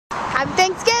Happy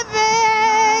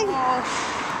Thanksgiving!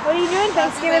 What are you doing,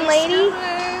 Thanksgiving lady?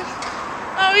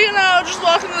 Oh, you know, just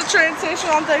walking to the train station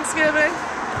on Thanksgiving.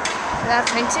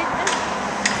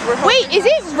 Wait, is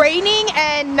it raining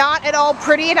and not at all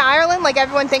pretty in Ireland like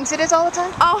everyone thinks it is all the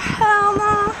time? Oh, hell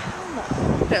no.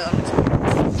 Here, let me tell you.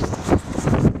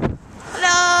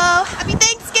 Hello! Happy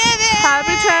Thanksgiving!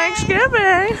 Happy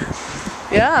Thanksgiving!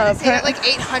 Yeah, I say that like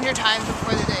 800 times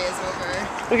before the day is over.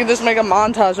 we can just make a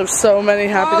montage of so many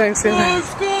Happy Thanksgiving. I'm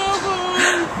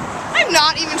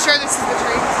not even sure this is the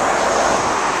train.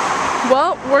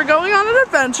 Well, we're going on an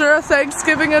adventure, a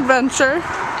Thanksgiving adventure.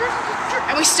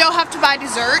 And we still have to buy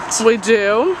dessert. We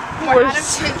do. We're out of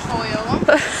tin foil.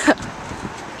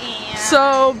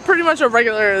 So, pretty much a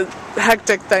regular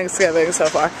hectic Thanksgiving so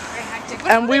far. Very hectic.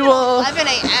 And we will... 11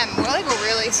 a.m. We're like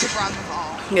really super on the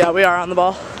ball. Yeah, we are on the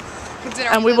ball.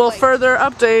 Considering And we will further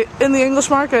update in the English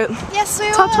market. Yes, we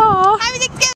will. Ta-ta! Happy Thanksgiving!